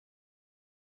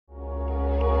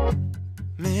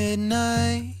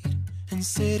Midnight and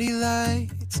city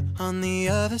lights on the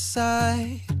other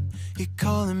side. You're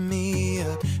calling me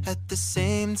up at the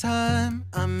same time.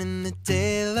 I'm in the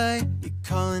daylight. You're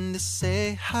calling to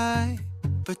say hi,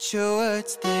 but your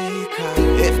words, they cry.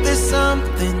 If there's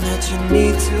something that you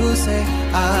need to say,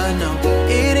 I know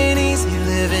it ain't easy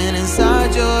living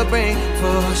inside your brain,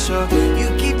 for sure. You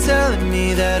keep telling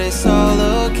me that it's all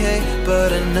okay,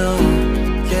 but I know,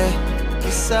 yeah,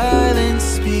 your silence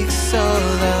speaks so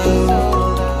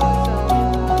loud.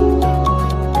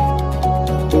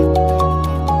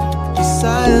 Your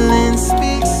silence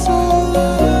speaks so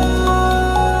loud,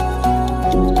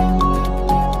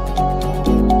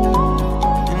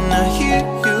 and I hear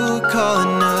you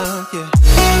calling up, yeah.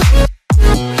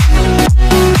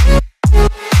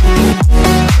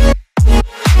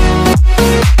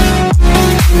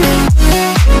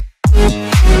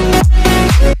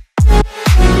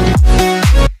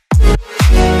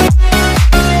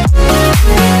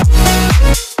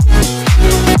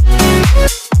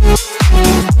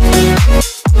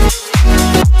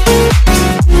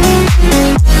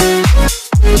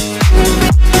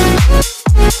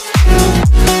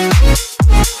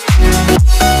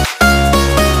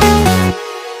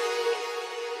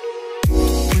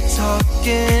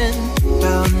 Talking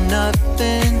about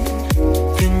nothing,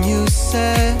 then you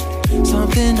said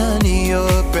something under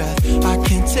your breath. I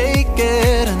can't take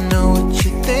it, I know what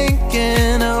you're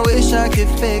thinking. I wish I could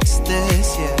fix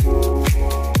this, yeah.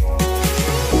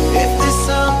 If there's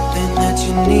something that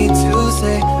you need to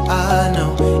say, I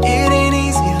know it ain't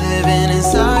easy living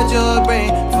inside your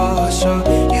brain, for sure.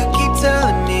 You keep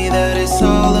telling me that it's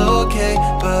all okay,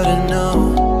 but I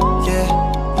know, yeah,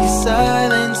 your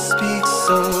silence speaks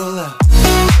so loud.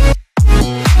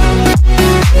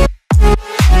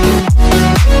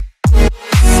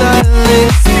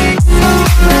 Silence speaks so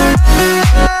loud,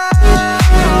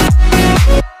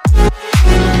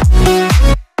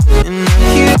 and I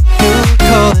hear you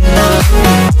calling out.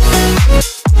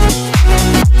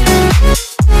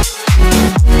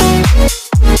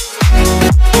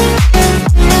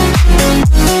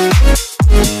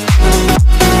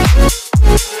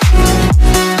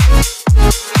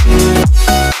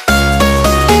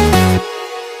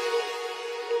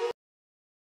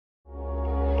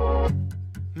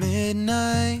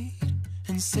 Midnight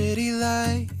and city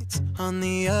lights on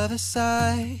the other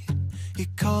side. You're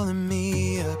calling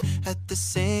me up at the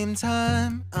same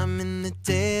time. I'm in the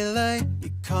daylight.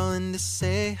 You're calling to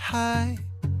say hi,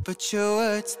 but your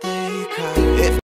words, they cry. If